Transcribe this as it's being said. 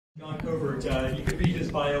John Covert, you can read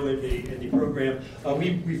his bio in the program.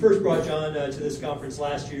 We first brought John to this conference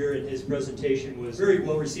last year, and his presentation was very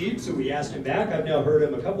well received, so we asked him back. I've now heard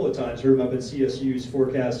him a couple of times, heard him up at CSU's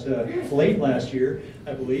forecast late last year,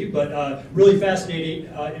 I believe, but really fascinating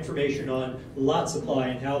information on lot supply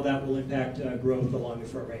and how that will impact growth along the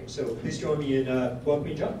Front Range. So please join me in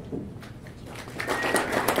welcoming John.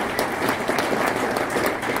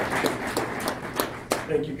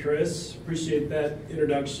 Thank you, Chris. Appreciate that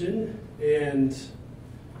introduction. And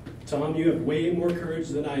Tom, you have way more courage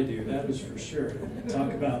than I do, that is for sure.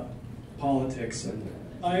 Talk about politics. And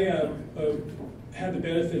I had the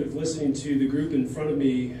benefit of listening to the group in front of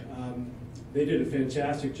me. They did a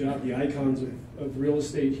fantastic job, the icons of real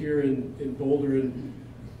estate here in Boulder. And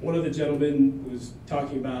one of the gentlemen was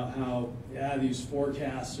talking about how, yeah, these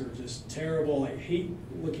forecasts are just terrible. I hate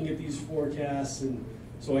looking at these forecasts. And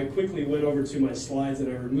so I quickly went over to my slides and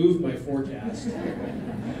I removed my forecast.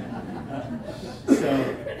 So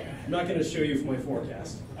I'm not going to show you my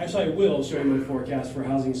forecast. Actually, I will show you my forecast for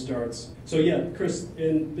housing starts. So yeah, Chris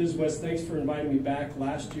and BizWest, thanks for inviting me back.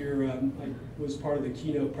 Last year, I was part of the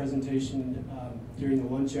keynote presentation during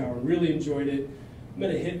the lunch hour. Really enjoyed it. I'm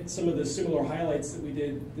going to hit some of the similar highlights that we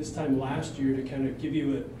did this time last year to kind of give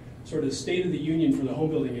you a sort of state of the union for the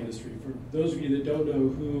home building industry. For those of you that don't know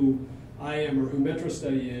who I am or who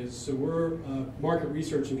MetroStudy is, so we're a market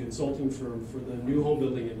research and consulting firm for the new home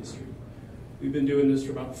building industry. We've been doing this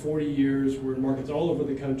for about 40 years. We're in markets all over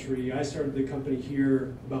the country. I started the company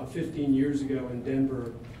here about 15 years ago in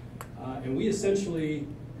Denver. And we essentially,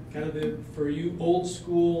 for you old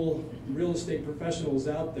school real estate professionals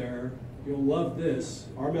out there, you'll love this.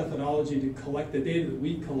 Our methodology to collect the data that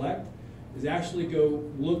we collect is actually go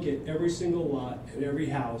look at every single lot and every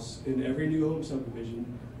house in every new home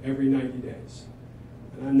subdivision every 90 days.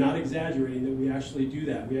 And I'm not exaggerating that we actually do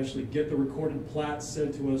that. We actually get the recorded plats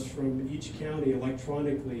sent to us from each county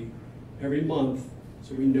electronically every month,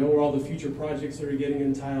 so we know where all the future projects that are getting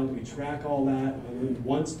entitled. We track all that, and then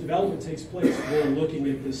once development takes place, we're looking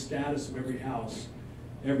at the status of every house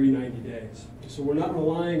every 90 days. So we're not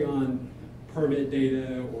relying on permit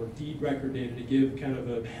data or deed record data to give kind of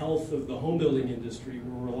a health of the home building industry.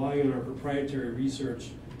 We're relying on our proprietary research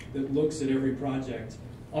that looks at every project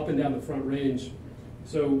up and down the Front Range.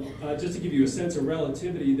 So just to give you a sense of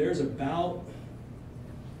relativity, there's about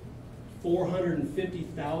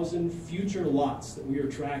 450,000 future lots that we are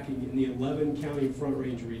tracking in the 11 county Front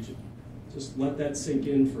Range region. Just let that sink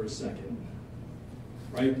in for a second,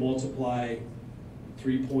 right? Multiply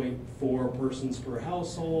 3.4 persons per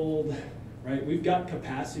household, right? We've got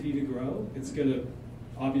capacity to grow. It's gonna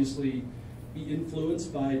obviously be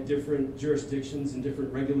influenced by different jurisdictions and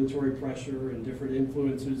different regulatory pressure and different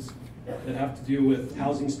influences that have to do with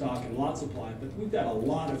housing stock and lot supply. But we've got a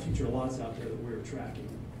lot of future lots out there that we're tracking.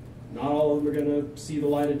 Not all of them are going to see the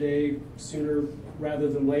light of day sooner rather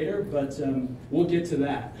than later, but we'll get to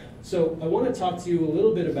that. So I want to talk to you a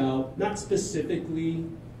little bit about, not specifically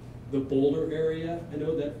the Boulder area. I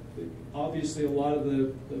know that obviously a lot of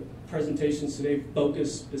the presentations today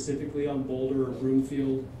focus specifically on Boulder or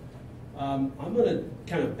Broomfield. I'm going to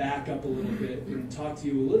kind of back up a little bit and talk to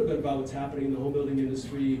you a little bit about what's happening in the home building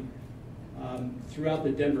industry throughout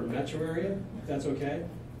the Denver metro area, if that's okay.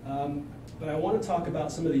 But I want to talk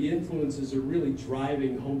about some of the influences that are really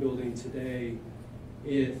driving home building today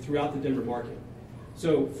throughout the Denver market.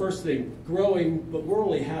 So first thing, growing, but we're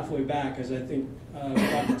only halfway back, as I think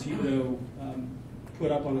Dr. Thibodeau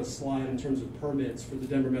put up on a slide in terms of permits for the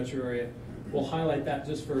Denver metro area. We'll highlight that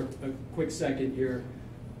just for a quick second here.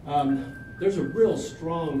 There's a real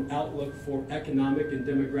strong outlook for economic and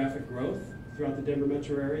demographic growth throughout the Denver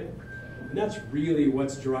metro area. And that's really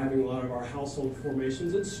what's driving a lot of our household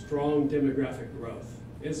formations. It's strong demographic growth.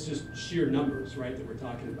 It's just sheer numbers, right, that we're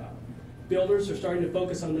talking about. Builders are starting to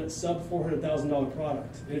focus on that sub $400,000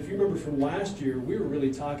 product. And if you remember from last year, we were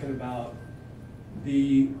really talking about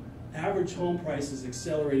the average home prices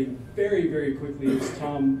accelerating very, very quickly, as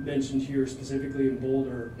Tom mentioned here, specifically in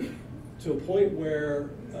Boulder, to a point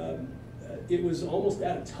where it was almost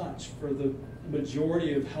out of touch for the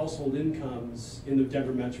majority of household incomes in the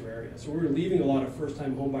Denver metro area. So we were leaving a lot of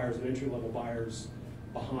first-time home buyers and entry-level buyers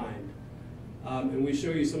behind. And we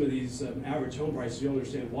show you some of these average home prices, you'll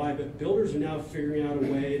understand why, but builders are now figuring out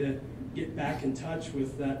a way to get back in touch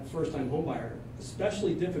with that first-time home buyer.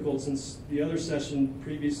 Especially difficult since the other session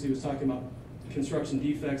previously was talking about construction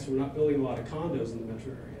defects. We're not building a lot of condos in the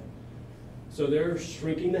metro area. So they're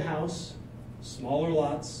shrinking the house, smaller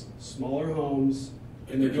lots, smaller homes,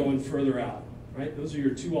 and they're going further out, right? Those are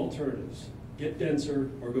your two alternatives. Get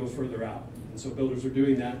denser or go further out. And so builders are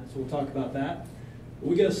doing that, so we'll talk about that.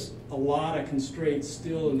 We got a lot of constraints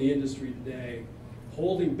still in the industry today,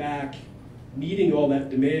 holding back meeting all that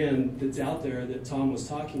demand that's out there that Tom was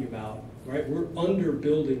talking about, right? We're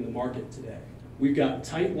underbuilding the market today. We've got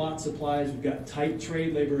tight lot supplies, we've got tight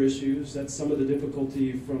trade labor issues. That's some of the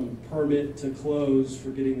difficulty from permit to close for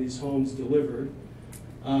getting these homes delivered.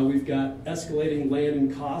 We've got escalating land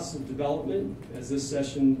and costs of development, as this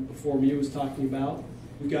session before me was talking about.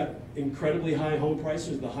 We've got incredibly high home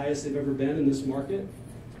prices, the highest they've ever been in this market.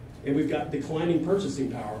 And we've got declining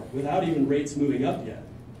purchasing power without even rates moving up yet,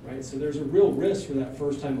 right? So there's a real risk for that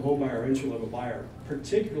first-time home buyer, entry-level buyer,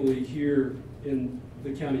 particularly here in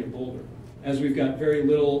the county of Boulder, as we've got very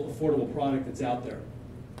little affordable product that's out there.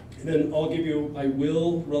 And then I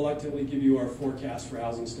will reluctantly give you our forecast for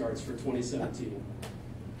housing starts for 2017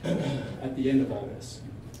 at the end of all this.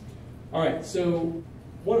 All right, so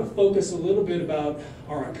I want to focus a little bit about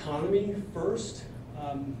our economy first.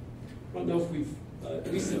 I don't know if we've,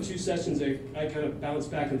 at least the two sessions I kind of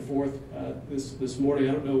bounced back and forth this morning.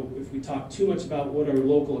 I don't know if we talked too much about what our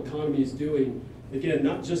local economy is doing. Again,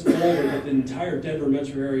 not just Boulder, but the entire Denver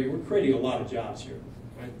metro area. We're creating a lot of jobs here,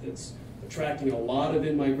 right? That's attracting a lot of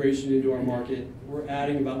in-migration into our market. We're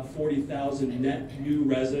adding about 40,000 net new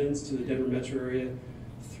residents to the Denver metro area,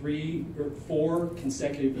 3 or 4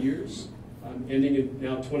 consecutive years. Ending in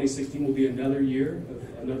now 2016 will be another year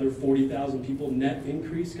of another 40,000 people net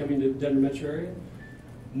increase coming to the Denver metro area.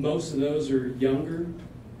 Most of those are younger,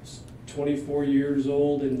 24 years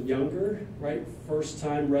old and younger, right?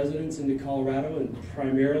 First-time residents into Colorado, and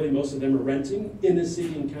primarily most of them are renting in the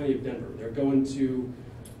city and county of Denver. They're going to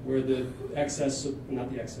where the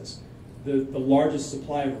the largest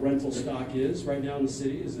supply of rental stock is right now in the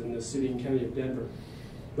city is in the city and county of Denver.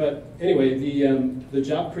 But anyway, the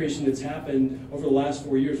job creation that's happened over the last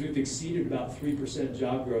 4 years, we've exceeded about 3%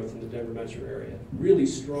 job growth in the Denver metro area. Really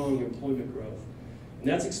strong employment growth. And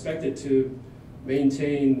that's expected to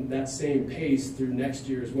maintain that same pace through next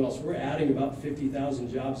year as well. So we're adding about 50,000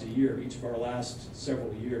 jobs a year each of our last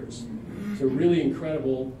several years. So really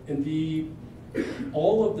incredible. And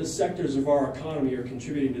all of the sectors of our economy are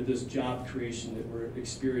contributing to this job creation that we're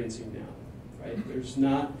experiencing now, right?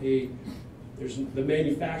 The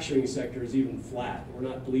manufacturing sector is even flat. We're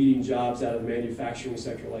not bleeding jobs out of the manufacturing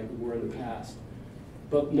sector like we were in the past.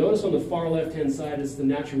 But notice on the far left-hand side is the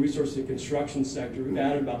natural resource and construction sector. We've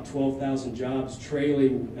added about 12,000 jobs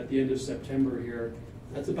trailing at the end of September here.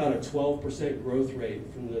 That's about a 12% growth rate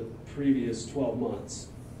from the previous 12 months.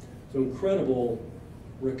 So incredible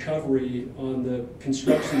recovery on the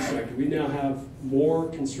construction sector. We now have more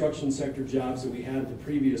construction sector jobs than we had at the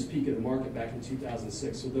previous peak of the market back in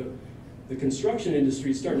 2006. So the construction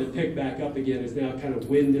industry is starting to pick back up again, is now kind of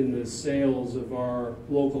wind in the sails of our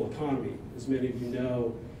local economy. As many of you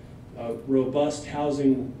know, a robust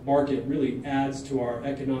housing market really adds to our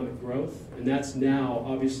economic growth, and that's now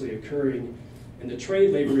obviously occurring. And the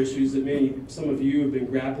trade labor issues that some of you have been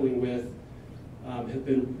grappling with have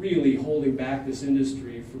been really holding back this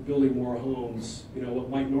industry for building more homes. You know, what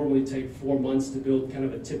might normally take 4 months to build kind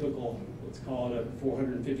of a typical, let's call it a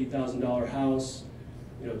 $450,000 house,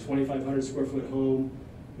 2,500 square foot home,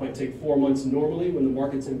 might take 4 months normally when the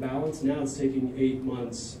market's in balance. Now it's taking 8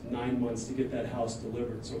 months, 9 months to get that house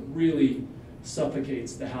delivered. So it really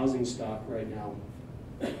suffocates the housing stock right now.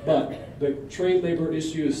 But the trade labor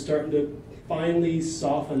issue is starting to finally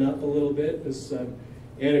soften up a little bit. As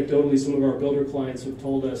anecdotally, some of our builder clients have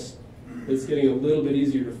told us that it's getting a little bit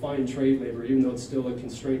easier to find trade labor, even though it's still a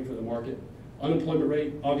constraint for the market. Unemployment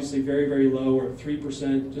rate, obviously very, very low. We're at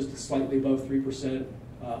 3%, just slightly above 3%.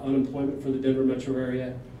 Unemployment for the Denver metro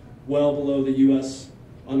area, well below the U.S.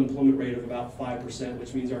 unemployment rate of about 5%,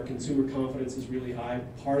 which means our consumer confidence is really high.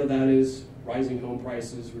 Part of that is rising home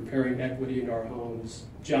prices, repairing equity in our homes,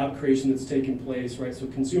 job creation that's taking place, right? So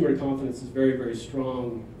consumer confidence is very, very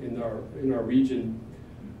strong in our region.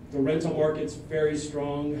 The rental market's very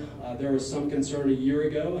strong. There was some concern a year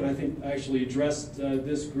ago, and I think I actually addressed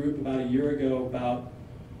this group about a year ago about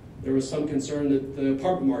there was some concern that the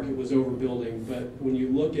apartment market was overbuilding, but when you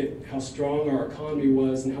look at how strong our economy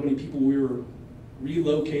was and how many people we were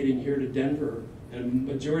relocating here to Denver, and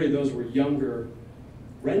the majority of those were younger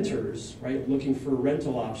renters, right, looking for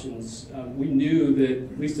rental options, we knew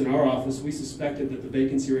that, at least in our office, we suspected that the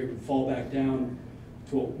vacancy rate would fall back down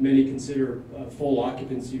to what many consider full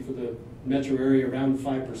occupancy for the metro area, around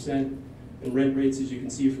 5%, and rent rates, as you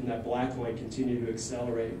can see from that black line, continue to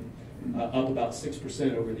accelerate. Up about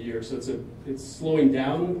 6% over the year. So it's slowing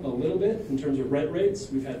down a little bit in terms of rent rates.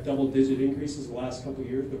 We've had double-digit increases the last couple of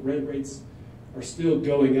years, but rent rates are still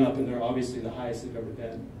going up, and they're obviously the highest they've ever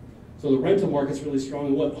been. So the rental market's really strong,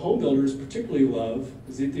 and what home builders particularly love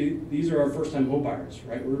is that these are our first-time home buyers,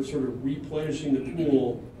 right? We're sort of replenishing the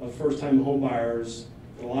pool of first-time home buyers.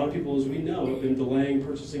 And a lot of people, as we know, have been delaying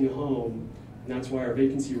purchasing a home, and that's why our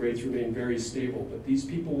vacancy rates remain very stable. But these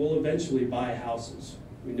people will eventually buy houses.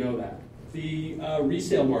 We know that. The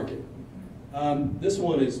resale market. This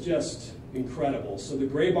one is just incredible. So the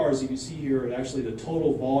gray bars that you see here are actually the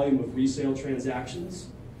total volume of resale transactions,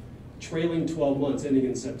 trailing 12 months ending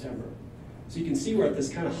in September. So you can see we're at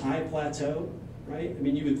this kind of high plateau, right? I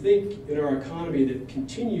mean, you would think in our economy that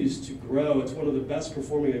continues to grow, it's one of the best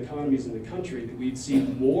performing economies in the country, that we'd see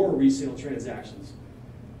more resale transactions.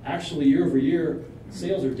 Actually, year over year,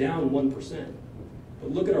 sales are down 1%.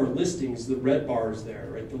 But look at our listings, the red bars there,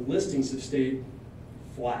 right? The listings have stayed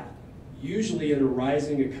flat. Usually in a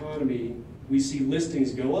rising economy, we see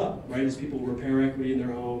listings go up, right? As people repair equity in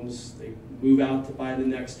their homes, they move out to buy the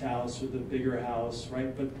next house or the bigger house,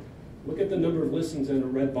 right? But look at the number of listings in the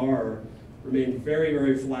red bar remained very,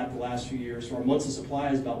 very flat the last few years. So our months of supply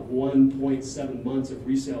is about 1.7 months of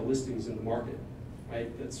resale listings in the market,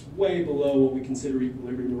 right? That's way below what we consider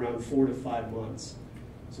equilibrium, around 4 to 5 months.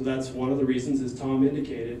 So that's one of the reasons, as Tom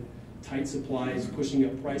indicated, tight supply is pushing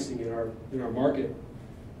up pricing in our market.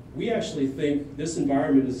 We actually think this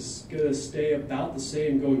environment is going to stay about the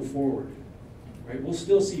same going forward. Right? We'll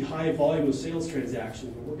still see high volume of sales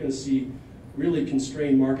transactions, but we're going to see really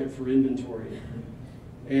constrained market for inventory.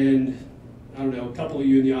 And I don't know, a couple of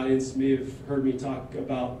you in the audience may have heard me talk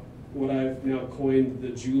about what I've now coined the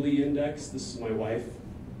Julie Index. This is my wife.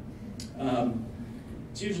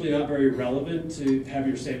 It's usually not very relevant to have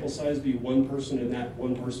your sample size be one person and that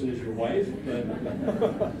one person is your wife, but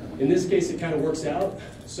in this case it kind of works out.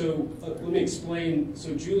 So let me explain.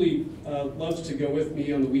 So Julie loves to go with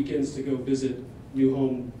me on the weekends to go visit new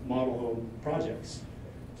home, model home projects.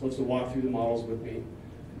 She loves to walk through the models with me.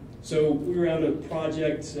 So we were on a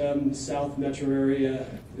project, South Metro area.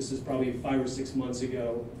 This is probably 5 or 6 months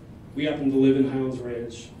ago. We happen to live in Highlands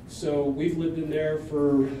Ranch. So we've lived in there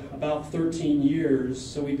for about 13 years.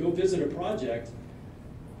 So we go visit a project,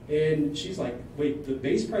 and she's like, wait, the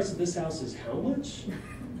base price of this house is how much?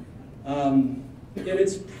 And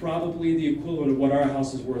it's probably the equivalent of what our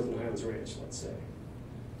house is worth in Highlands Ranch, let's say.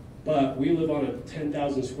 But we live on a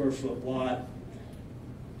 10,000 square foot lot,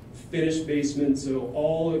 finished basement, so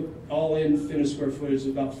all in finished square footage is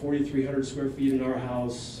about 4,300 square feet in our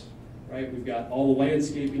house, right? We've got all the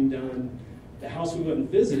landscaping done. The house we went and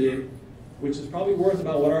visited, which is probably worth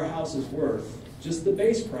about what our house is worth, just the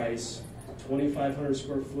base price, 2,500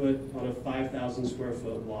 square foot on a 5,000 square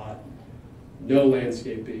foot lot, no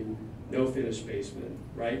landscaping, no finished basement,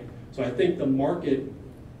 right? So I think the market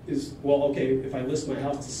is, well, okay, if I list my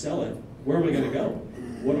house to sell it, where am I going to go?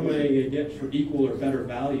 What am I going to get for equal or better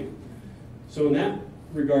value? So in that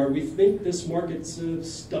regard, we think this market's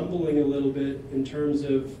stumbling a little bit in terms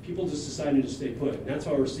of people just deciding to stay put. And that's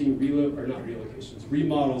why we're seeing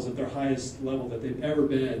remodels at their highest level that they've ever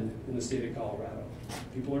been in the state of Colorado.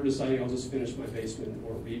 People are deciding, I'll just finish my basement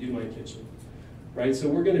or redo my kitchen, right? So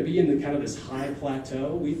we're going to be in the kind of this high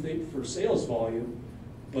plateau, we think, for sales volume,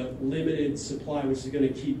 but limited supply, which is going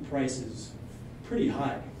to keep prices pretty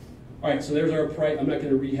high. All right, so there's our price. I'm not going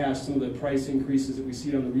to rehash some of the price increases that we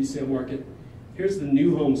see on the resale market. Here's the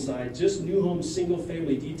new home side, just new home single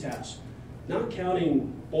family detached. Not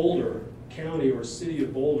counting Boulder County or city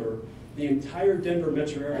of Boulder, the entire Denver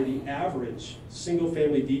metro area, the average single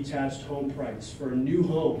family detached home price for a new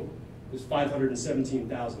home is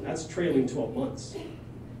 $517,000. That's trailing 12 months,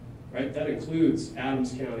 right? That includes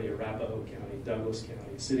Adams County, Arapahoe County, Douglas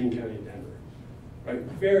County, Siding County, Denver, right?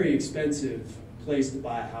 Very expensive place to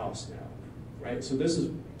buy a house now, right? So this is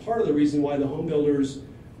part of the reason why the home builders,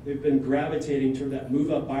 they've been gravitating toward that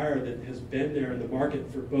move-up buyer that has been there in the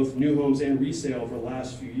market for both new homes and resale for the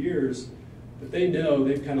last few years, but they know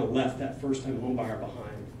they've kind of left that first-time home buyer behind.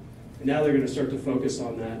 And now they're going to start to focus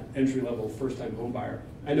on that entry-level first-time home buyer.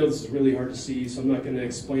 I know this is really hard to see, so I'm not going to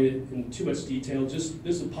explain it in too much detail. Just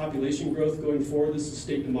this is population growth going forward. This is the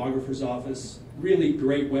State Demographer's Office. Really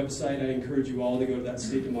great website. I encourage you all to go to that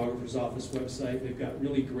State Demographer's Office website. They've got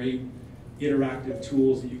really great interactive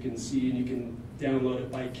tools that you can see, and you can download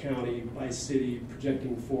it by county, by city,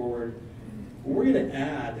 projecting forward. And we're going to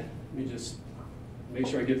add, let me just make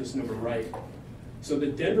sure I get this number right. So the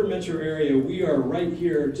Denver metro area, we are right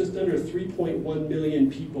here, just under 3.1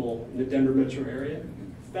 million people in the Denver metro area.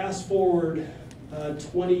 Fast forward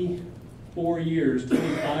 24 years,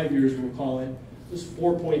 25 years we'll call it, there's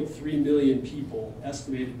 4.3 million people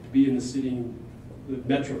estimated to be in the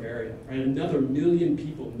metro area, right? Another million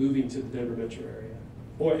people moving to the Denver metro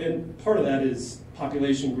area. And part of that is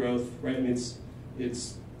population growth, right? I mean,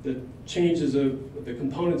 it's the changes of the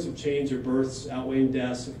components of change are births outweighing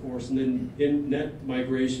deaths, of course, and then in net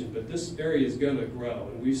migration. But this area is going to grow,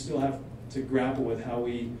 and we still have to grapple with how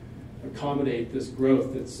we accommodate this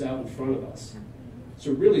growth that's out in front of us.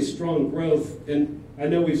 So really strong growth, and I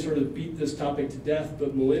know we've sort of beat this topic to death,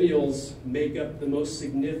 but millennials make up the most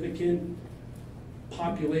significant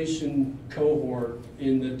population cohort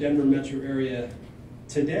in the Denver metro area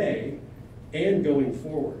today and going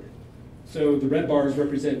forward. So the red bars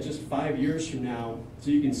represent just 5 years from now.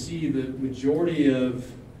 So you can see the majority of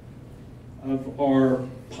our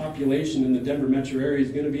population in the Denver metro area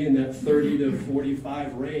is going to be in that 30 to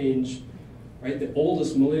 45 range, right? The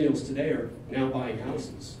oldest millennials today are now buying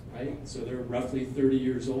houses, right? So they're roughly 30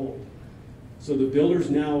 years old. So the builders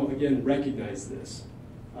now, again, recognize this,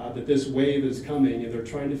 that this wave is coming, and they're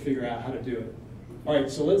trying to figure out how to do it. All right,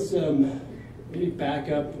 so let's maybe back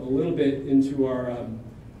up a little bit into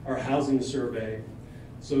our housing survey.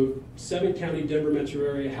 So 7-county Denver metro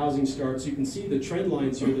area housing starts. You can see the trend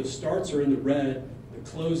lines here. The starts are in the red. The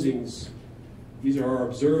closings, these are our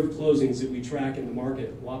observed closings that we track in the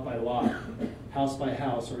market, lot by lot, house by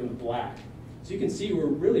house, are in the black. So you can see we're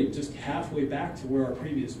really just halfway back to where our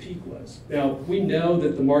previous peak was. Now, we know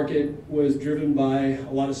that the market was driven by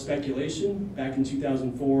a lot of speculation back in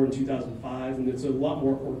 2004 and 2005, and it's a lot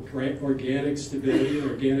more organic stability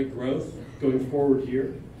and organic growth going forward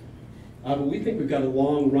here. But we think we've got a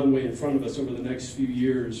long runway in front of us over the next few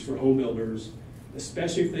years for home builders,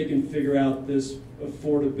 especially if they can figure out this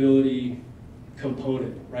affordability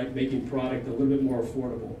component, right? Making product a little bit more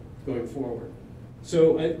affordable going forward.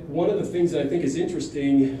 So one of the things that I think is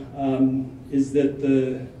interesting is that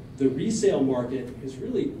the resale market has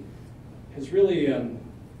really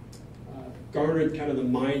garnered kind of the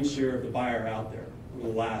mind share of the buyer out there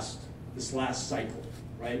over this last cycle,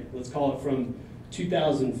 right? Let's call it from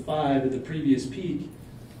 2005 at the previous peak.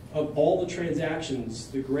 Of all the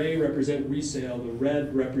transactions, the gray represent resale, the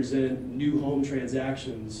red represent new home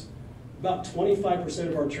transactions. About 25%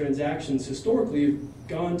 of our transactions historically have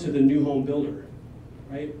gone to the new home builder.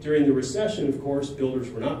 Right? During the recession, of course,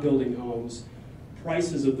 builders were not building homes.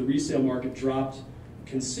 Prices of the resale market dropped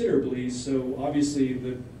considerably, so obviously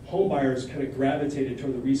the home buyers kind of gravitated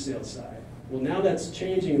toward the resale side. Well, now that's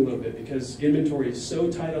changing a little bit because inventory is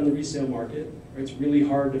so tight on the resale market. Right? It's really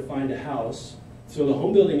hard to find a house. So the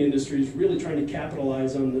home building industry is really trying to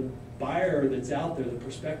capitalize on the buyer that's out there, the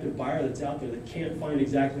prospective buyer that's out there that can't find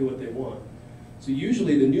exactly what they want. So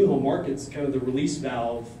usually the new home market's kind of the release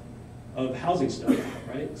valve of housing stuff,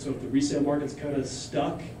 right? So if the resale market's kind of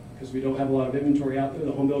stuck because we don't have a lot of inventory out there,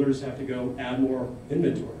 the home builders have to go add more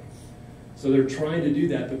inventory. So they're trying to do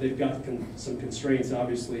that, but they've got some constraints,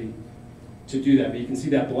 obviously, to do that. But you can see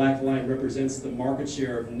that black line represents the market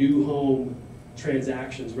share of new home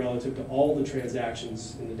transactions relative to all the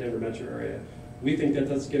transactions in the Denver metro area. We think that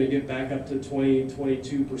that's going to get back up to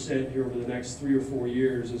 22% here over the next 3 or 4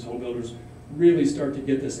 years as home builders really start to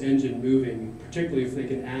get this engine moving, particularly if they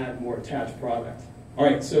can add more attached product. All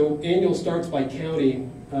right, so annual starts by county,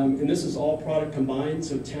 and this is all product combined,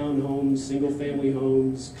 so townhomes, single-family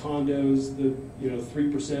homes, condos, the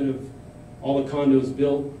 3% of all the condos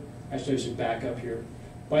built. Actually, I should back up here.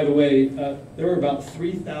 By the way, there were about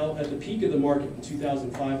 3,000, at the peak of the market in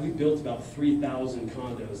 2005, we built about 3,000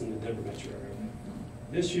 condos in the Denver metro area.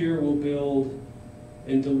 This year we'll build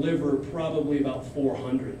and deliver probably about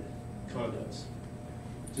 400 condos,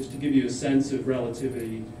 just to give you a sense of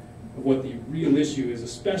relativity of what the real issue is,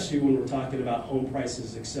 especially when we're talking about home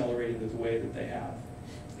prices accelerating the way that they have.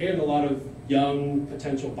 And a lot of young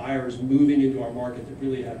potential buyers moving into our market that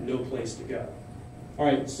really have no place to go. All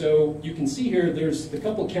right, so you can see here there's a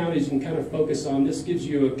couple counties you can kind of focus on. This gives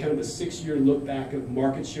you a kind of a 6-year look back of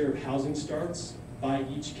market share of housing starts by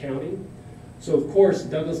each county. So of course,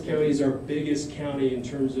 Douglas County is our biggest county in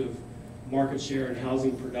terms of market share and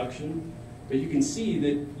housing production. But you can see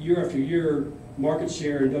that year after year, market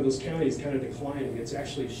share in Douglas County is kind of declining. It's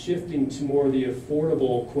actually shifting to more of the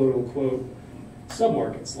affordable, quote unquote,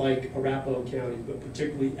 submarkets like Arapahoe County, but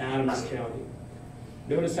particularly Adams County.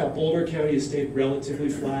 Notice how Boulder County has stayed relatively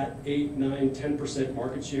flat, 8, 9, 10%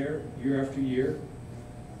 market share year after year,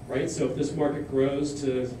 right? So if this market grows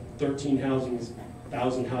to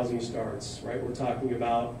 13,000 housing starts, right, we're talking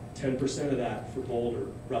about 10% of that for Boulder,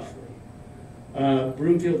 roughly.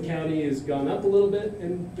 Broomfield County has gone up a little bit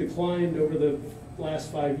and declined over the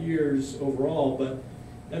last 5 years overall, but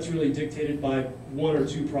that's really dictated by 1 or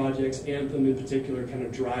 2 projects. Anthem in particular kind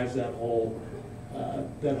of drives that whole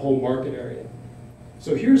market area.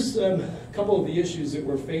 So here's a couple of the issues that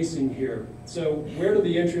we're facing here. So where do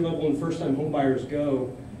the entry-level and first-time home buyers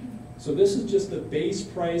go? So this is just the base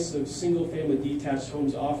price of single-family detached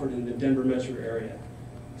homes offered in the Denver metro area.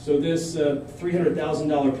 So this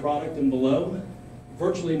 $300,000 product and below,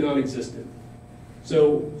 virtually non-existent.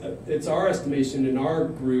 So it's our estimation in our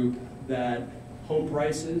group that home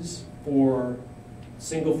prices for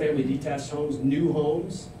single-family detached homes, new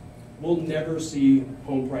homes, we'll never see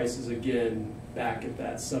home prices again back at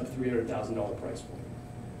that sub $300,000 price point.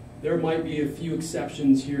 There might be a few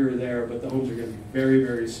exceptions here or there, but the homes are going to be very,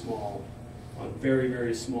 very small on very,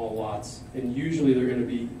 very small lots, and usually they're going to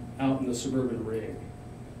be out in the suburban ring.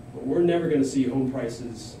 But we're never going to see home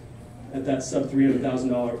prices at that sub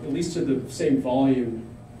 $300,000, at least to the same volume,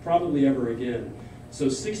 probably ever again. So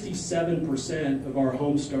 67% of our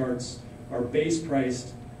home starts are base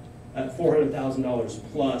priced at $400,000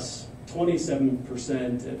 plus,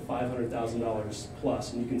 27% at $500,000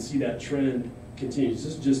 plus, and you can see that trend continues.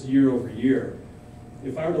 This is just year over year.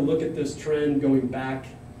 If I were to look at this trend going back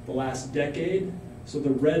the last decade, so the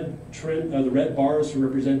red trend, the red bars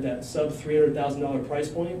represent that sub $300,000 price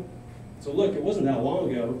point. So look, it wasn't that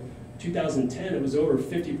long ago. 2010, it was over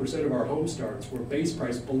 50% of our home starts were base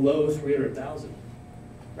price below $300,000.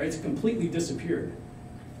 Right? It's completely disappeared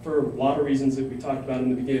for a lot of reasons that we talked about in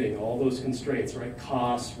the beginning. All those constraints, right?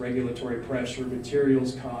 Costs, regulatory pressure,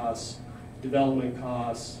 materials costs, development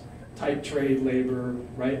costs, tight trade labor,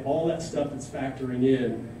 right? All that stuff that's factoring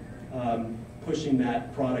in, pushing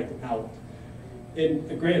that product out.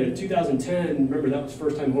 And granted, 2010, remember that was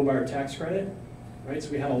first-time homebuyer tax credit, right? So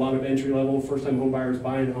we had a lot of entry-level first-time homebuyers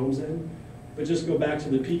buying homes then. But just go back to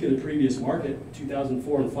the peak of the previous market,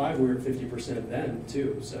 2004 and 5, we were at 50% then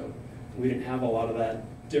too. So we didn't have a lot of that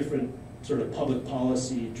different sort of public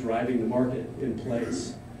policy driving the market in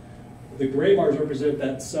place. The gray bars represent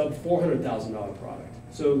that sub $400,000 product.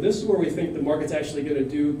 So this is where we think the market's actually going to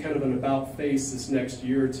do kind of an about face this next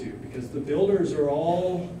year or two, because the builders are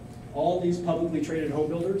all these publicly traded home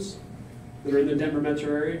builders that are in the Denver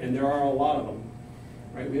metro area, and there are a lot of them.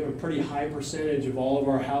 Right? We have a pretty high percentage of all of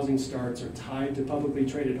our housing starts are tied to publicly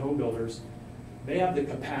traded home builders. They have the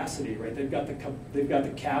capacity, right? They've got the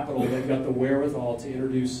capital, they've got the wherewithal to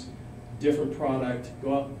introduce different product,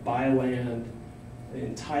 go out, buy land,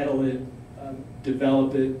 entitle it,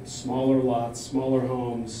 develop it, smaller lots, smaller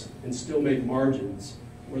homes, and still make margins,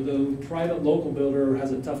 where the private local builder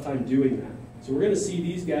has a tough time doing that. So we're going to see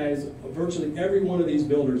these guys, virtually every one of these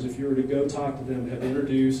builders, if you were to go talk to them, have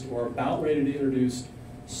introduced or about ready to introduce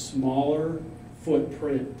smaller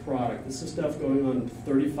footprint product. This is stuff going on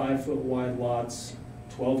 35-foot wide lots,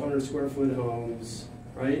 1,200 square foot homes,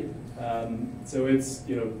 right? So it's,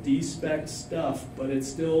 you know, D-spec stuff, but it's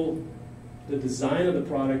still, the design of the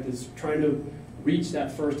product is trying to reach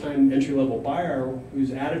that first-time entry-level buyer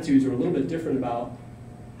whose attitudes are a little bit different about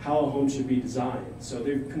how a home should be designed. So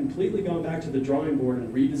they've completely gone back to the drawing board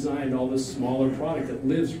and redesigned all this smaller product that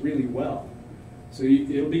lives really well. So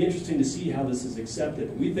it'll be interesting to see how this is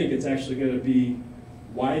accepted. We think it's actually going to be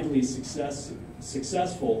widely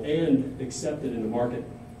successful and accepted in the market.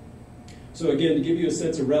 So again, to give you a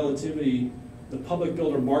sense of relativity, the public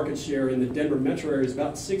builder market share in the Denver metro area is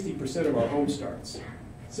about 60% of our home starts.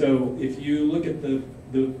 So if you look at the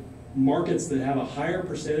markets that have a higher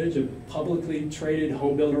percentage of publicly traded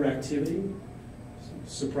home builder activity,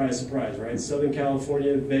 surprise, surprise, right? Southern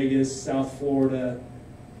California, Vegas, South Florida,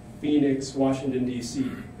 Phoenix, Washington, D.C.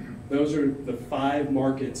 Those are the 5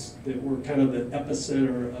 markets that were kind of the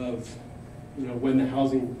epicenter of, you know, when the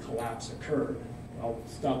housing collapse occurred. I'll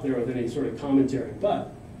stop there with any sort of commentary,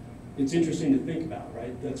 but it's interesting to think about,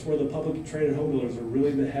 right? That's where the publicly traded home builders are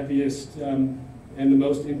really the heaviest and the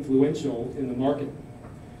most influential in the market.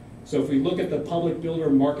 So if we look at the public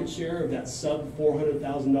builder market share of that sub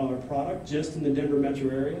 $400,000 product just in the Denver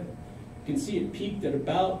metro area, you can see it peaked at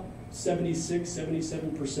about 76,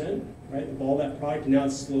 77%, right, of all that product, and now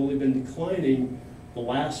it's slowly been declining the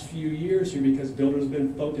last few years here because builders have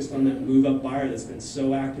been focused on that move-up buyer that's been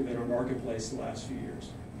so active in our marketplace the last few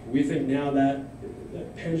years. We think now that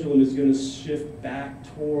pendulum is going to shift back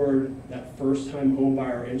toward that first-time home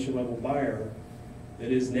buyer, entry-level buyer that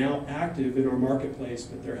is now active in our marketplace,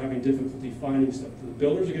 but they're having difficulty finding stuff. The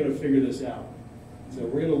builders are going to figure this out. So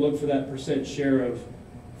we're going to look for that percent share of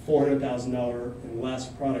 $400,000 and less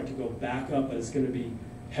product to go back up, but it's going to be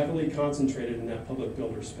heavily concentrated in that public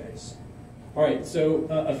builder space. All right, so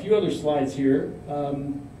a few other slides here.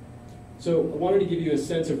 So I wanted to give you a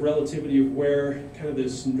sense of relativity of where kind of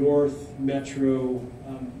this north metro,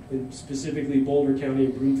 and specifically Boulder County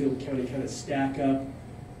and Broomfield County kind of stack up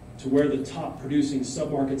to where the top producing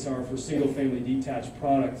submarkets are for single-family detached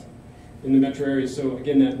product in the metro area. So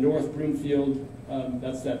again, that North Broomfield,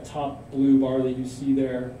 that's that top blue bar that you see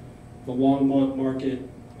there. The Longmont market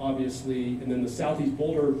obviously, and then the Southeast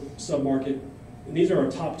Boulder submarket. And these are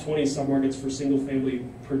our top 20 submarkets for single-family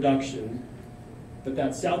production. But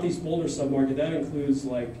that Southeast Boulder submarket, that includes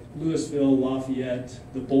like Louisville, Lafayette,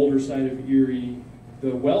 the Boulder side of Erie.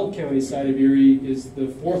 The Weld County side of Erie is the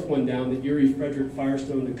fourth one down, the Erie, Frederick,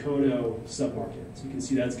 Firestone, Dacono submarket. So you can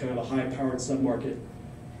see that's kind of a high-powered submarket.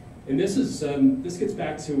 And this gets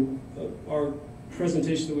back to our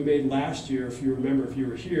presentation that we made last year. If you remember, if you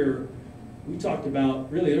were here, we talked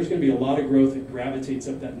about really there's going to be a lot of growth that gravitates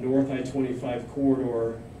up that North I-25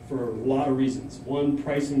 corridor for a lot of reasons. One,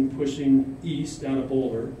 pricing pushing east out of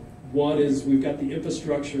Boulder. One is we've got the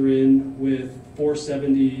infrastructure in with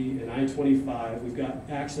 470 and I-25. We've got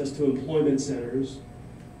access to employment centers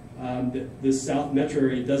that the South Metro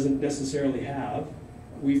area doesn't necessarily have.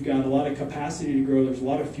 We've got a lot of capacity to grow. There's a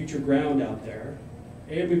lot of future ground out there.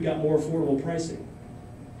 And we've got more affordable pricing,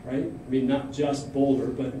 right? I mean, not just Boulder,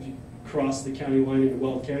 but if you cross the county line into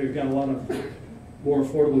Weld County, we've got a lot of more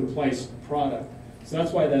affordably priced product. So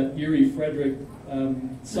that's why that Erie-Frederick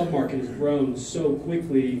submarket has grown so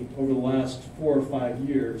quickly over the last 4 or 5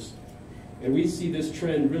 years. And we see this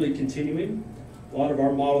trend really continuing. A lot of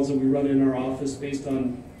our models that we run in our office based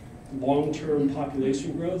on long-term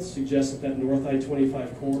population growth suggest that North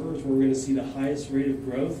I-25 corridor is where we're going to see the highest rate of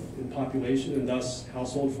growth in population and thus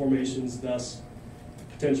household formations, thus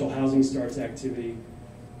potential housing starts activity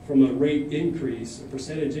from a rate increase, a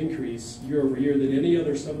percentage increase year over year than any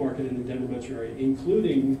other submarket in the Denver metro area,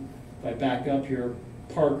 including, if I back up here,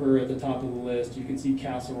 Parker at the top of the list. You can see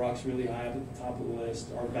Castle Rock's really high up at the top of the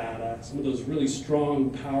list, Arvada, some of those really strong,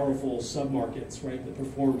 powerful submarkets, right, that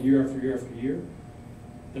perform year after year after year.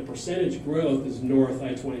 The percentage growth is North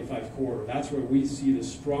I-25 corridor. That's where we see the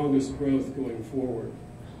strongest growth going forward,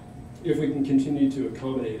 if we can continue to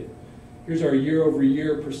accommodate it. Here's our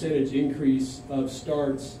year-over-year percentage increase of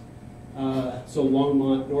starts. So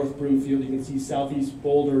Longmont, North Broomfield, you can see Southeast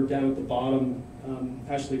Boulder down at the bottom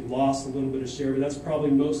actually lost a little bit of share, but that's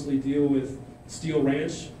probably mostly deal with Steel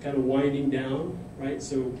Ranch kind of winding down, right?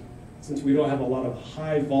 So since we don't have a lot of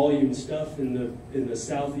high volume stuff in the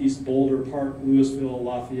Southeast Boulder part, Louisville,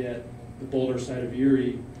 Lafayette, the Boulder side of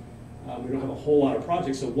Erie, we don't have a whole lot of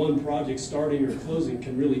projects. So one project starting or closing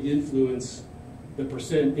can really influence the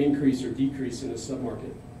percent increase or decrease in a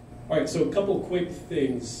submarket. All right, so a couple quick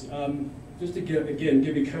things. Just to give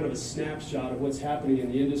you kind of a snapshot of what's happening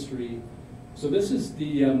in the industry. So this is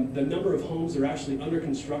the number of homes that are actually under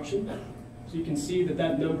construction. So you can see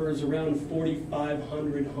that number is around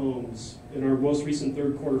 4,500 homes in our most recent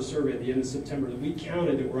third quarter survey at the end of September that we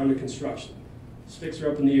counted that were under construction. Sticks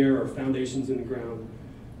are up in the air or foundations in the ground.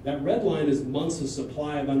 That red line is months of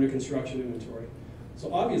supply of under construction inventory.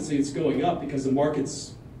 So obviously it's going up because the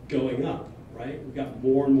market's going up, right? We've got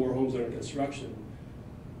more and more homes under construction.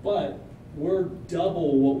 But we're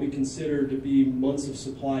double what we consider to be months of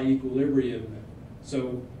supply equilibrium.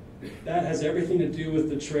 So that has everything to do with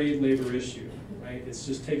the trade labor issue, right? It's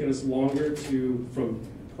just taken us longer from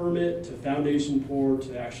permit to foundation pour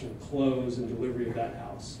to actual close and delivery of that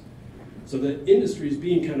house. So the industry is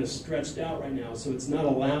being kind of stretched out right now, so it's not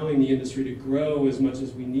allowing the industry to grow as much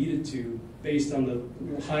as we needed to based on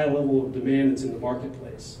the high level of demand that's in the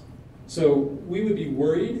marketplace. So we would be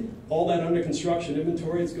worried, all that under construction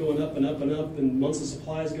inventory is going up and up and up, and months of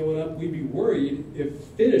supply is going up. We'd be worried if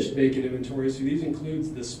finished vacant inventory, so these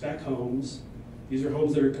includes the spec homes, these are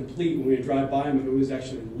homes that are complete when we drive by them and who is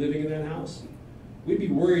actually living in that house. We'd be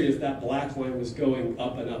worried if that black line was going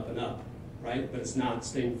up and up and up, right? But it's not,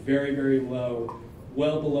 staying very, very low,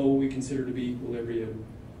 well below what we consider to be equilibrium,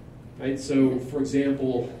 right? So for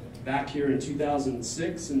example, back here in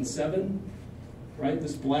 2006 and 7, right,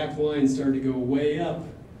 this black line started to go way up.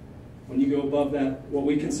 When you go above that, what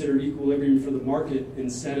we consider equilibrium for the market,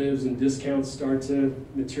 incentives and discounts start to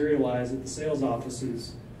materialize at the sales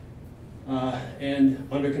offices. And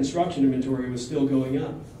under construction inventory was still going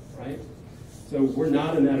up, right? So we're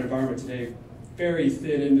not in that environment today. Very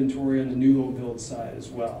thin inventory on the new home build side as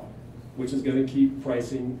well, which is going to keep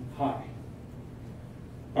pricing high.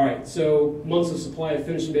 All right, so months of supply of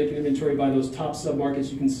finished and vacant inventory by those top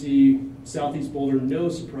submarkets. You can see Southeast Boulder, no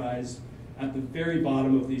surprise, at the very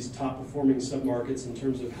bottom of these top performing submarkets in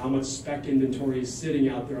terms of how much spec inventory is sitting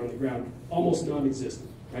out there on the ground, almost non-existent,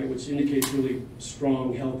 right? Which indicates really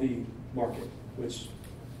strong, healthy market, which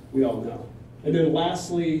we all know. And then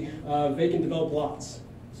lastly, vacant developed lots.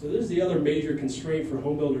 So this is the other major constraint for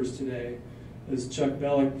home builders today, as Chuck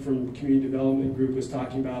Bellick from Community Development Group was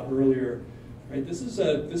talking about earlier. Right? This is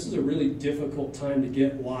a really difficult time to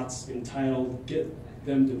get lots entitled, get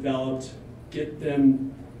them developed, get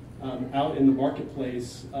them out in the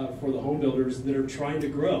marketplace for the home builders that are trying to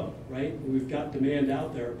grow, right? And we've got demand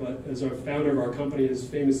out there, but as our founder of our company has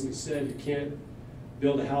famously said, you can't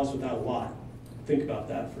build a house without a lot. Think about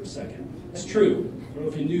that for a second. It's true. I don't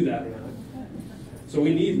know if you knew that or not. So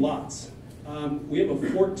we need lots. We have a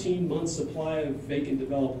 14-month supply of vacant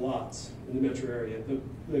developed lots in the metro area.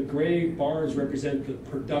 The gray bars represent the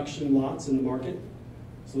production lots in the market.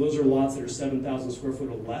 So those are lots that are 7,000 square foot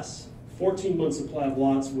or less. 14-month supply of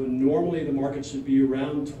lots when normally the market should be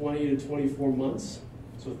around 20 to 24 months.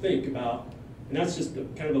 So think about, and that's just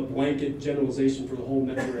kind of a blanket generalization for the whole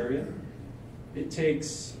metro area. It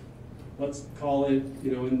takes, let's call it,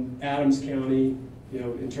 in Adams County,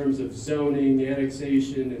 in terms of zoning,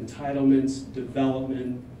 annexation, entitlements,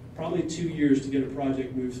 development, probably 2 years to get a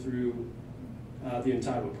project moved through the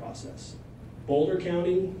entitlement process. Boulder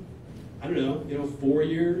County, I don't know, 4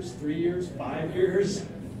 years, 3 years, 5 years.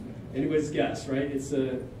 Anybody's guess, right? It's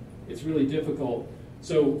really difficult.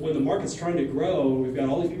 So when the market's trying to grow, we've got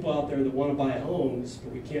all these people out there that want to buy homes,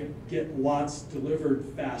 but we can't get lots delivered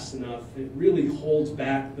fast enough. It really holds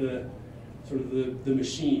back the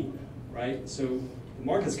machine, right? So the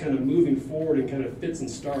market's kind of moving forward and kind of fits and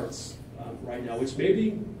starts right now, which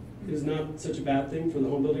maybe is not such a bad thing for the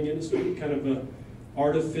home building industry. Kind of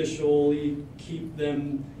artificially keep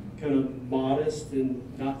them kind of modest and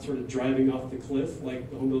not sort of driving off the cliff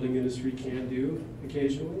like the home building industry can do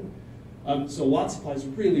occasionally. So lot supply is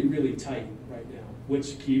really, really tight right now,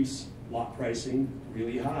 which keeps lot pricing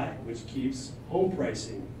really high, which keeps home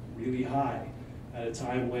pricing really high at a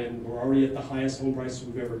time when we're already at the highest home prices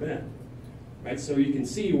we've ever been. Right? So you can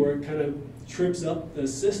see where it kind of trips up the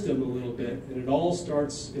system a little bit, and it all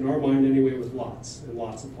starts, in our mind anyway, with lots and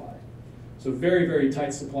lot supply. So very, very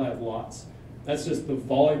tight supply of lots. That's just the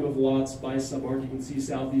volume of lots by submarket. You can see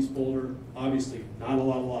Southeast Boulder, obviously not a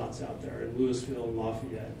lot of lots out there in Louisville and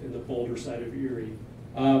Lafayette, in the Boulder side of Erie.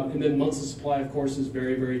 And then months of supply, of course, is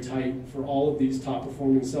very, very tight for all of these top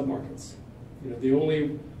performing submarkets. The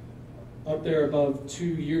only up there above 2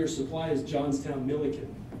 years supply is Johnstown,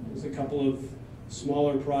 Milliken. There's a couple of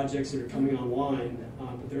smaller projects that are coming online,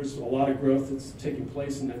 but there's a lot of growth that's taking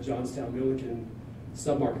place in that Johnstown, Milliken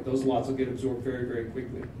submarket. Those lots will get absorbed very, very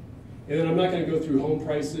quickly. And then I'm not going to go through home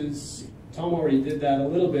prices. Tom already did that a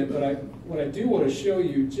little bit, but what I do want to show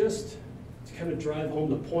you, just to kind of drive home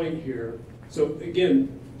the point here. So again,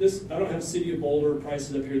 I don't have City of Boulder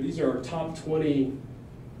prices up here. These are our top 20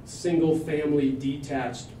 single-family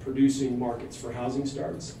detached producing markets for housing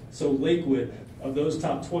starts. So Lakewood, of those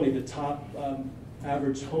top 20, the top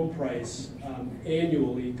average home price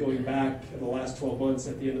annually going back in the last 12 months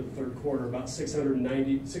at the end of the third quarter, about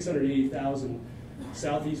 $680,000.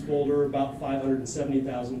 Southeast Boulder, about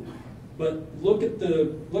 $570,000. But look at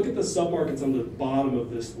the submarkets on the bottom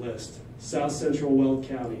of this list. South Central Weld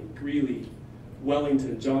County, Greeley,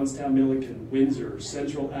 Wellington, Johnstown, Milliken, Windsor,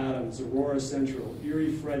 Central Adams, Aurora Central,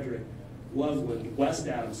 Erie Frederick, Loveland, West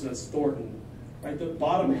Adams, so that's Thornton. Right, the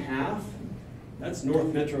bottom half, that's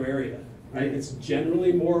North Metro area. Right, it's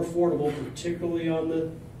generally more affordable, particularly on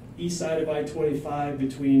the east side of I-25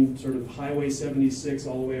 between sort of Highway 76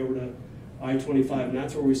 all the way over to I-25, and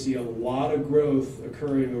that's where we see a lot of growth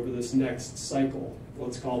occurring over this next cycle.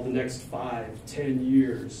 Let's call it the next 5, 10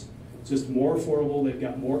 years. It's just more affordable, they've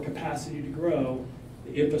got more capacity to grow,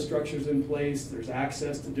 the infrastructure's in place, there's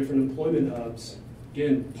access to different employment hubs.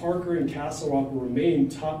 Again, Parker and Castle Rock will remain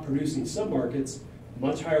top producing submarkets,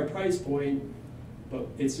 much higher price point, but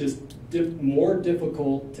it's just more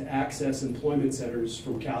difficult to access employment centers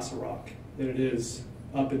from Castle Rock than it is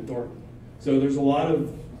up in Thornton. So there's a lot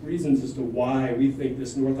of reasons as to why we think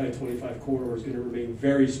this North I-25 corridor is going to remain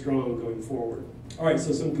very strong going forward. All right,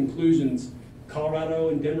 so some conclusions. Colorado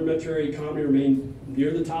and Denver metro area economy remain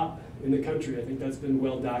near the top in the country. I think that's been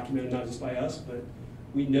well documented, not just by us, but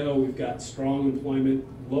we know we've got strong employment,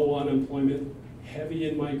 low unemployment, heavy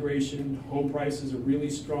in migration. Home prices are really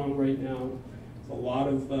strong right now. There's a lot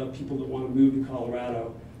of people that want to move to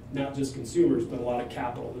Colorado, not just consumers, but a lot of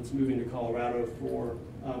capital that's moving to Colorado for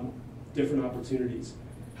different opportunities.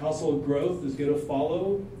 Household growth is going to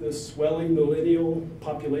follow the swelling millennial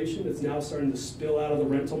population that's now starting to spill out of the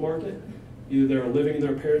rental market. Either they're living in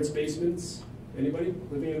their parents' basements. Anybody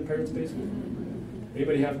living in a parents' basement?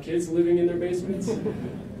 Anybody have kids living in their basements?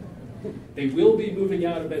 They will be moving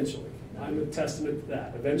out eventually. I'm a testament to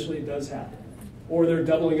that. Eventually it does happen. Or they're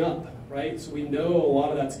doubling up, right? So we know a lot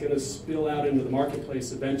of that's going to spill out into the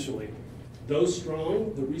marketplace eventually. Though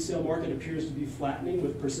strong, the resale market appears to be flattening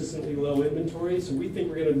with persistently low inventory. So we think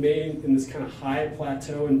we're going to remain in this kind of high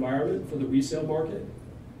plateau environment for the resale market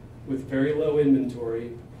with very low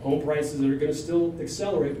inventory. Home prices are going to still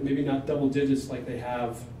accelerate, but maybe not double digits like they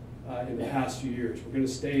have in the past few years. We're going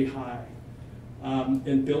to stay high.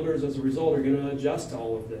 And builders, as a result, are going to adjust to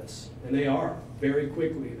all of this. And they are, very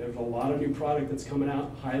quickly. There's a lot of new product that's coming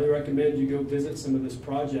out. Highly recommend you go visit some of this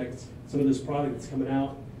product that's coming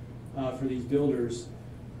out for these builders.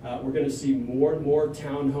 We're going to see more and more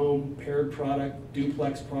townhome, paired product,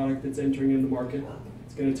 duplex product that's entering in the market.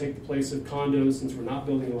 It's going to take the place of condos since we're not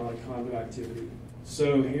building a lot of condo activity.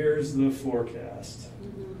 So here's the forecast.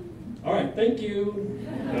 All right, thank you.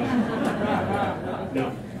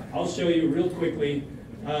 No, I'll show you real quickly.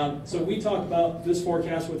 So we talk about this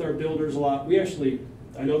forecast with our builders a lot. We actually,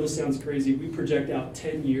 I know this sounds crazy, we project out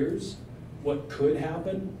 10 years what could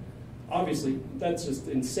happen. Obviously, that's just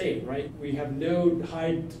insane, right? We have no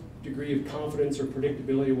high degree of confidence or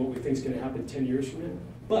predictability of what we think is going to happen 10 years from now.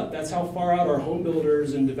 But that's how far out our home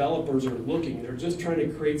builders and developers are looking. They're just trying to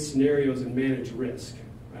create scenarios and manage risk,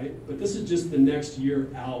 right? But this is just the next year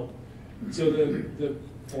out. So the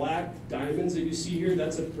black diamonds that you see here,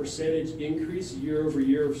 that's a percentage increase year over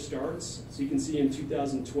year of starts. So you can see in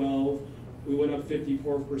 2012, we went up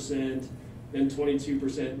 54%, then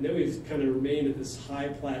 22%. And then we've kind of remained at this high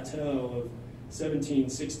plateau of 17,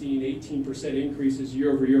 16, 18% increases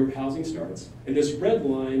year over year of housing starts. And this red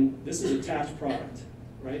line, this is attached product,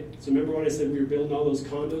 right? So remember when I said we were building all those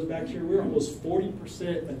condos back here? We're almost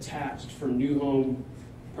 40% attached for new home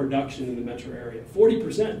production in the metro area.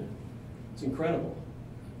 40%. It's incredible.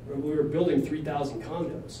 We were building 3,000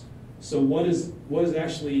 condos. So what has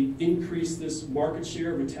actually increased this market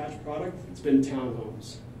share of attached product? It's been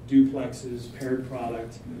townhomes, duplexes, paired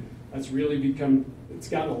product. That's really it's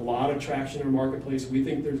gotten a lot of traction in our marketplace. We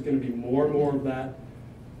think there's going to be more and more of that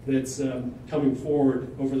that's coming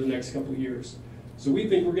forward over the next couple of years. So we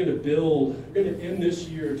think we're going to end this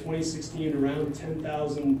year, 2016, around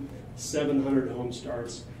 10,700 home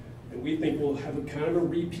starts. And we think we'll have a kind of a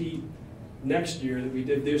repeat next year that we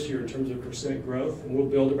did this year in terms of percent growth, and we'll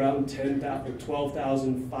build around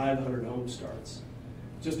 12,500 home starts.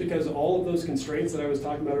 Just because all of those constraints that I was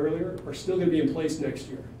talking about earlier are still going to be in place next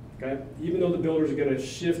year. Okay? Even though the builders are going to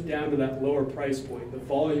shift down to that lower price point, the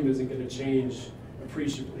volume isn't going to change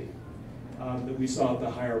appreciably that we saw at the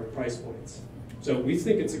higher price points. So we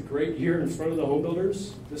think it's a great year in front of the home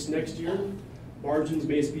builders this next year. Margins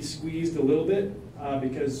may be squeezed a little bit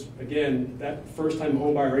because, again, that first-time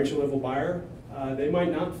home buyer, entry-level buyer, they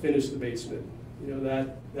might not finish the basement. You know,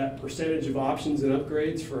 that percentage of options and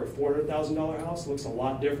upgrades for a $400,000 house looks a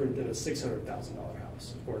lot different than a $600,000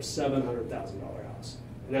 house or a $700,000 house.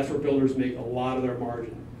 And that's where builders make a lot of their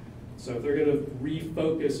margin. So if they're going to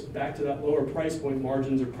refocus back to that lower price point,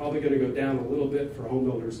 margins are probably going to go down a little bit for home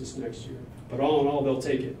builders this next year. But all in all, they'll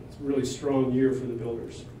take it. It's a really strong year for the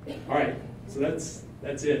builders. All right, so that's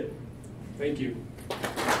it. Thank you.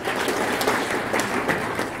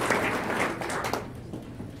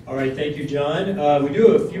 All right, thank you, John. We do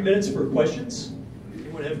have a few minutes for questions.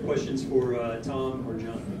 Anyone have questions for Tom or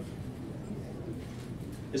John?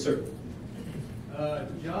 Yes, sir.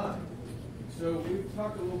 John, so we've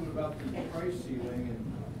talked a little bit about the price ceiling,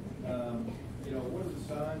 and you know, what are the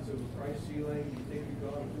signs of a price ceiling? You think you've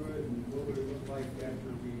gone through it, and what would it look like after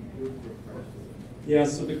we go through a price ceiling? Yeah,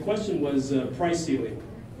 so the question was price ceiling.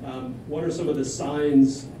 What are some of the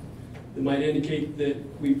signs that might indicate that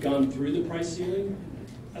we've gone through the price ceiling?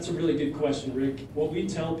 That's a really good question, Rick. What we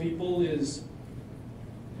tell people is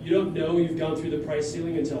you don't know you've gone through the price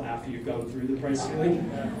ceiling until after you've gone through the price ceiling.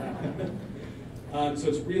 So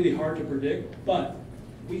it's really hard to predict, but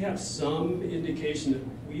we have some indication that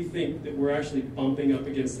we think that we're actually bumping up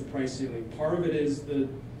against the price ceiling. Part of it is the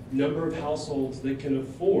number of households that can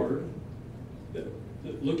afford,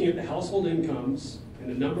 looking at the household incomes and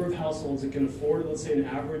the number of households that can afford, let's say, an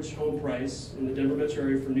average home price in the Denver metro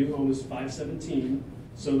area for new home is $517.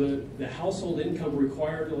 So the household income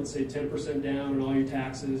required, let's say 10% down and all your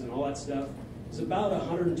taxes and all that stuff, is about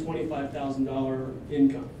 $125,000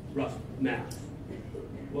 income, rough math.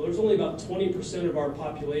 Well, there's only about 20% of our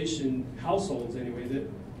population, households anyway, that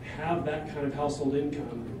have that kind of household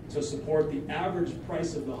income to support the average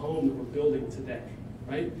price of the home that we're building today,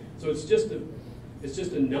 right? So it's just a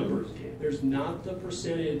numbers game. There's not the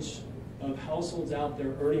percentage of households out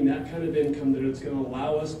there earning that kind of income that it's going to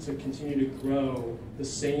allow us to continue to grow the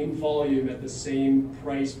same volume at the same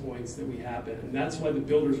price points that we have been. And that's why the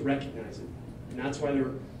builders recognize it. And that's why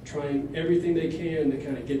they're trying everything they can to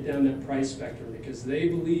kind of get down that price spectrum, because they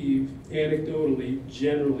believe, anecdotally,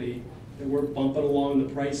 generally, that we're bumping along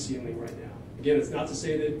the price ceiling right now. Again, it's not to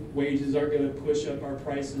say that wages aren't going to push up our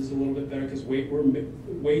prices a little bit better, because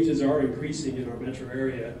wages are increasing in our metro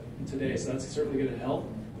area today, so that's certainly going to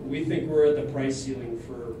help. But we think we're at the price ceiling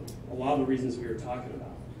for a lot of the reasons we were talking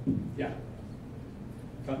about. Yeah?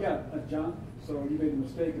 Yeah, John, so you made the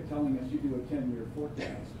mistake of telling us you do a 10-year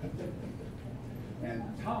forecast. And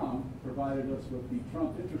Tom provided us with the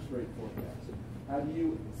Trump interest rate forecast. How do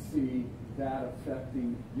you see that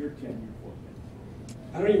affecting your 10-year forecast?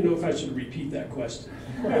 I don't even know if I should repeat that question.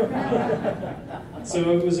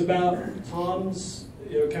 So it was about Tom's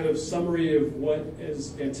kind of summary of what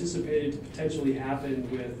is anticipated to potentially happen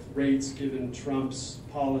with rates given Trump's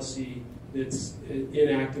policy that's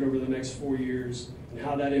enacted over the next 4 years and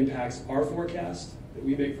how that impacts our forecast that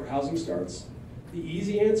we make for housing starts. The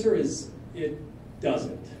easy answer is it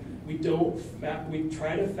doesn't. We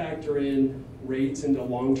try to factor in rates into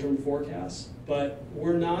long-term forecasts, but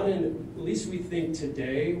we're not in, at least we think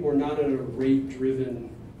today, we're not in a rate-driven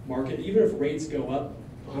market. Even if rates go up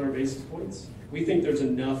 100 basis points, we think there's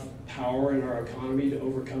enough power in our economy to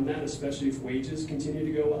overcome that, especially if wages continue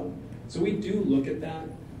to go up. So we do look at that.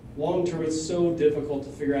 Long-term, it's so difficult to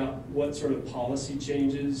figure out what sort of policy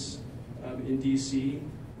changes in DC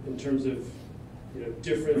in terms of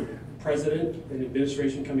different president and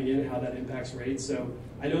administration coming in and how that impacts rates. So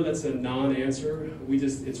I know that's a non-answer.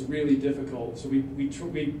 It's really difficult. So we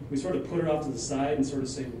sort of put it off to the side and sort of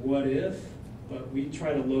say, what if? But we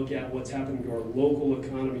try to look at what's happening to our local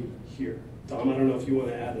economy here. Tom, I don't know if you want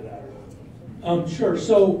to add to that or not. Sure.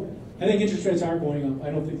 So I think interest rates are going up.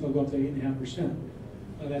 I don't think they'll go up to 8.5%.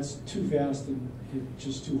 That's too fast and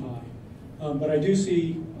just too high. But I do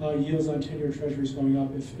see yields on 10-year treasuries going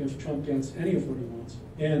up if Trump gets any of what he wants.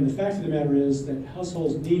 And the fact of the matter is that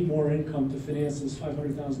households need more income to finance this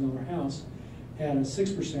 $500,000 house at a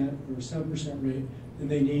 6% or a 7% rate than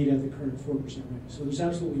they need at the current 4% rate. So there's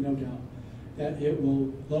absolutely no doubt that it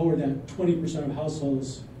will lower that 20% of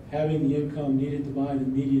households having the income needed to buy the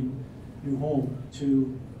median new home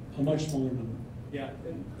to a much smaller number. Yeah,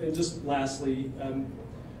 and just lastly,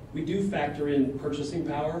 we do factor in purchasing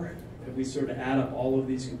power, and we sort of add up all of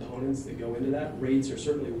these components that go into that. Rates are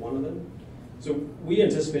certainly one of them. So we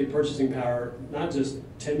anticipate purchasing power not just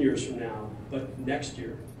 10 years from now, but next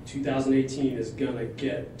year. 2018 is going to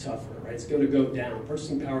get tougher, right? It's going to go down.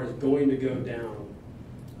 Purchasing power is going to go down.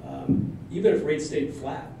 Even if rates stayed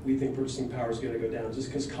flat, we think purchasing power is going to go down just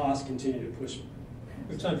because costs continue to push.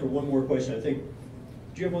 We have time for one more question, I think.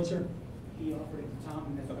 Do you have one, sir? He offered it to Tom,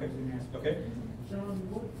 and that's what I was going to ask. Okay. John,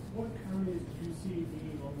 what counties do you see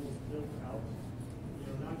being almost built out?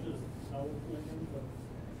 Not just held land, but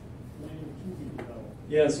land to be developed?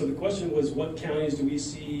 Yeah, so the question was, what counties do we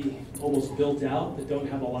see almost built out that don't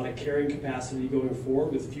have a lot of carrying capacity going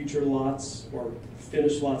forward with future lots or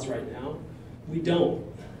finished lots right now? We don't.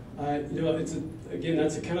 Again,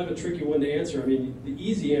 that's a kind of a tricky one to answer. I mean, the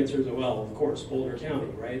easy answer is, well, of course, Boulder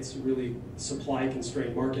County, right? It's a really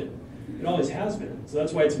supply-constrained market. It always has been. So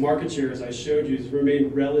that's why its market share, as I showed you, has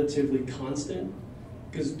remained relatively constant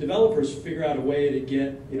because developers figure out a way to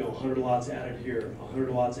get 100 lots added here,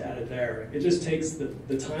 100 lots added there. It just takes the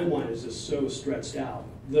timeline is just so stretched out.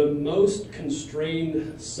 The most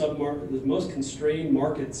constrained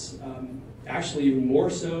markets, actually even more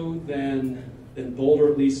so than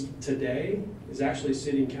Boulder, at least today, is actually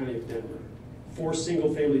City and County of Denver. For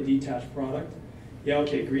single-family detached product. Yeah,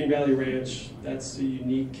 okay, Green Valley Ranch, that's a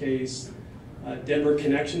unique case. Denver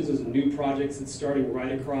Connections is a new project that's starting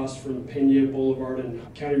right across from Pena Boulevard and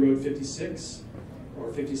County Road 56, or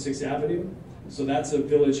 56th Avenue. So that's a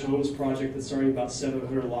Village Homes project that's starting about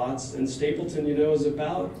 700 lots. And Stapleton, is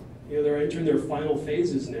about, they're entering their final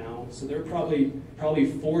phases now. So they're probably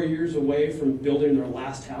 4 years away from building their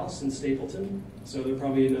last house in Stapleton. So they're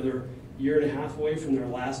probably another year and a half away from their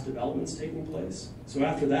last developments taking place. So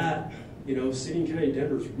after that, City and County of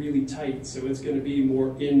Denver is really tight, so it's going to be more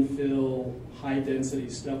infill, high-density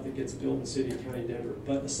stuff that gets built in City and County of Denver.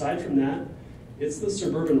 But aside from that, it's the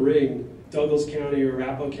suburban ring, Douglas County,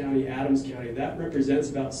 Arapahoe County, Adams County. That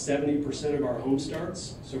represents about 70% of our home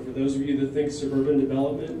starts. So for those of you that think suburban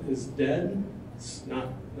development is dead, it's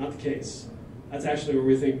not the case. That's actually where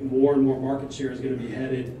we think more and more market share is going to be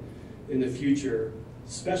headed in the future,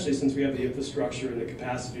 especially since we have the infrastructure and the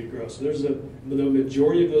capacity to grow. So the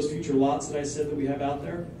majority of those future lots that I said that we have out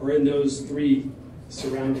there are in those 3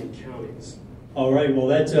 surrounding counties. All right, well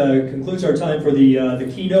that concludes our time for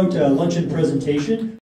the keynote luncheon presentation.